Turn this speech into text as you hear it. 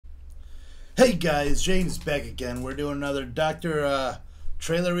Hey guys, James back again. We're doing another Doctor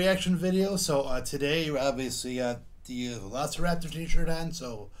trailer reaction video. So today, obviously, the Velociraptor t-shirt on.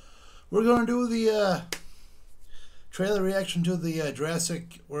 So we're going to do the trailer reaction to the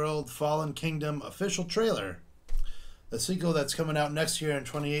Jurassic World Fallen Kingdom official trailer. The sequel that's coming out next year in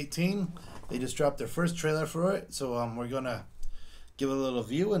 2018. They just dropped their first trailer for it. So we're going to give it a little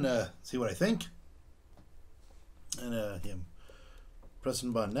view and see what I think. And yeah, pressing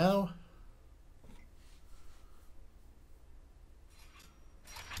the button now.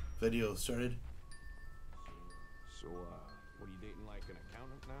 Video started. So, what are you dating, like an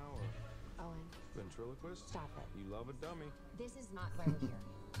accountant now, or Owen, ventriloquist? stop it. You love a dummy. This is not why we're here.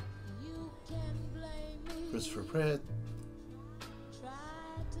 You can blame me. Christopher Pratt. Try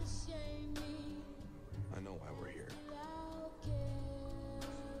to shame me. I know why we're here. I'll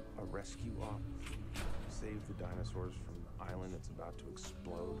care. A rescue op. Save the dinosaurs from the island that's about to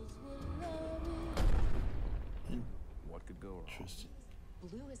explode. What could go wrong? Interesting.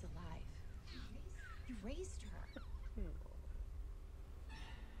 Blue is alive. You raised her.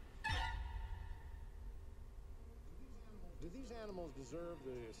 Do these animals deserve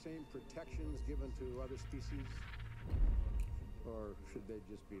the same protections given to other species? Or should they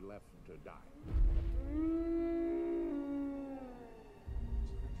just be left to die?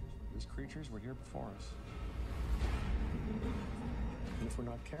 These creatures were here before us. And if we're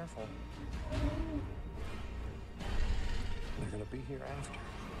not careful, they're gonna be here after.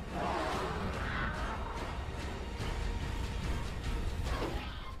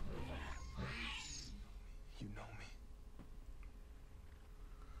 You know me.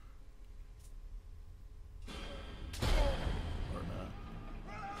 Or not.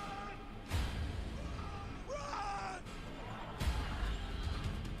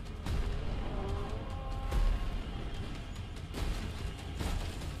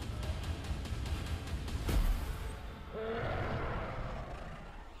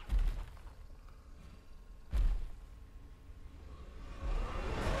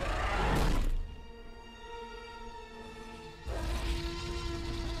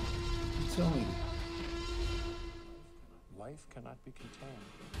 Tell me. Life cannot be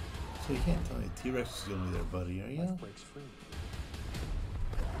contained. So you can't tell me T-Rex is gonna be there, buddy, are you? Life breaks free.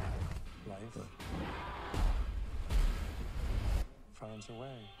 Life finds a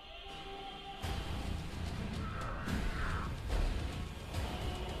way.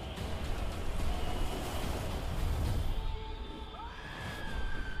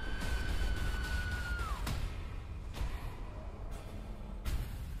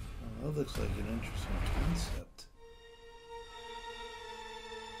 That looks like an interesting concept.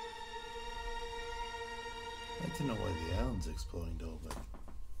 I'd like to know why the island's exploding though, but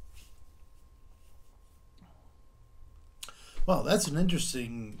well, that's an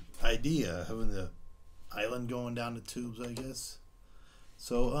interesting idea, having the island going down the tubes, I guess.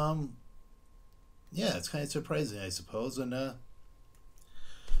 So yeah, it's kind of surprising, I suppose, and I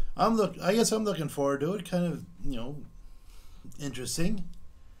guess I'm looking forward to it. Kind of, interesting.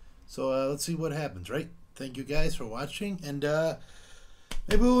 So let's see what happens, right? Thank you guys for watching, and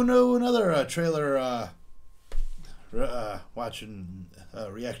maybe we'll know another trailer reaction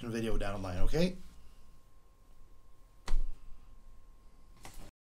video down the line, okay?